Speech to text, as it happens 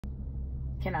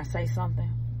Can I say something?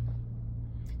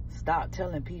 Stop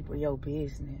telling people your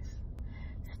business.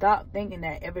 Stop thinking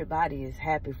that everybody is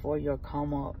happy for your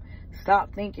come up.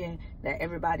 Stop thinking that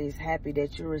everybody is happy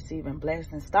that you're receiving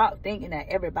blessings. Stop thinking that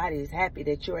everybody is happy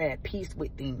that you're at peace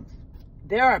with things.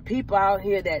 There are people out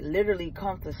here that literally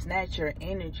come to snatch your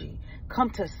energy,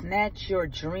 come to snatch your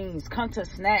dreams, come to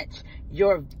snatch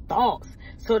your thoughts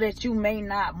so that you may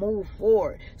not move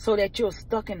forward, so that you're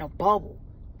stuck in a bubble,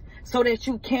 so that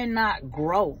you cannot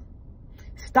grow.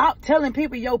 Stop telling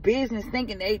people your business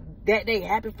thinking that they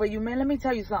happy for you, man. Let me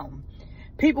tell you something.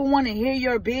 People want to hear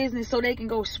your business so they can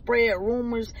go spread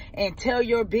rumors and tell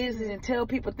your business and tell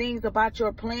people things about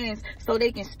your plans so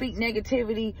they can speak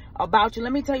negativity about you.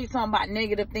 Let me tell you something about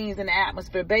negative things in the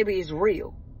atmosphere. Baby, it's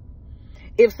real.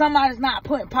 If somebody's not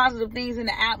putting positive things in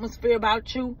the atmosphere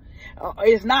about you,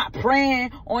 is not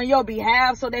praying on your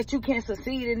behalf so that you can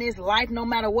succeed in this life no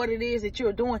matter what it is that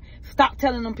you're doing, stop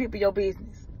telling them people your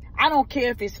business. I don't care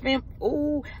if it's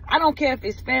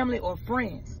family or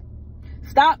friends.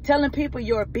 Stop telling people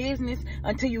your business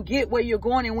until you get where you're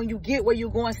going. And when you get where you're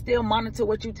going, still monitor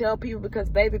what you tell people, because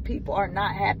baby, people are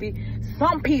not happy.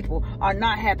 Some people are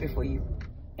not happy for you.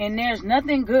 And there's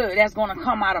nothing good that's going to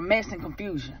come out of mess and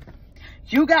confusion.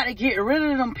 You got to get rid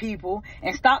of them people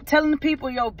and stop telling the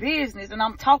people your business. And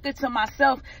I'm talking to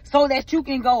myself so that you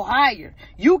can go higher.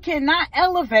 You cannot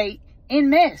elevate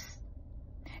in mess.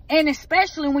 And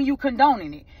especially when you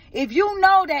condoning it. If you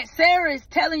know that Sarah is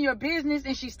telling your business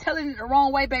and she's telling it the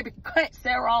wrong way, baby, cut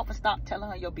Sarah off and stop telling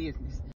her your business.